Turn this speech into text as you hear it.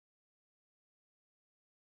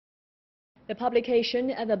The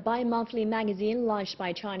publication of a bi-monthly magazine launched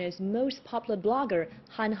by China's most popular blogger,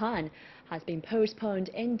 Han Han, has been postponed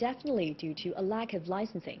indefinitely due to a lack of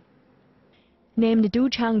licensing. Named Du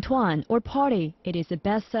Chang Tuan, or Party, it is the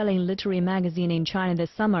best-selling literary magazine in China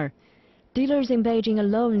this summer. Dealers in Beijing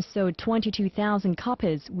alone sold 22,000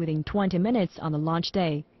 copies within 20 minutes on the launch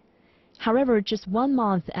day. However, just 1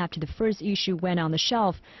 month after the first issue went on the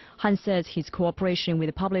shelf, Han says his cooperation with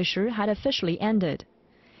the publisher had officially ended.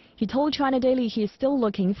 He told China Daily he is still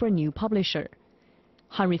looking for a new publisher.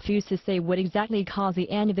 Han refused to say what exactly caused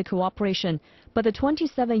the end of the cooperation, but the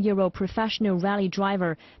 27-year-old professional rally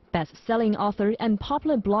driver, best-selling author and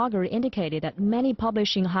popular blogger indicated that many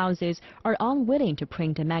publishing houses are unwilling to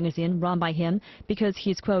print a magazine run by him because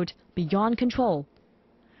he's, quote, beyond control.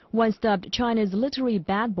 Once dubbed China's literary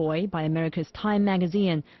bad boy by America's Time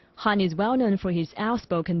magazine, Han is well known for his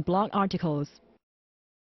outspoken blog articles.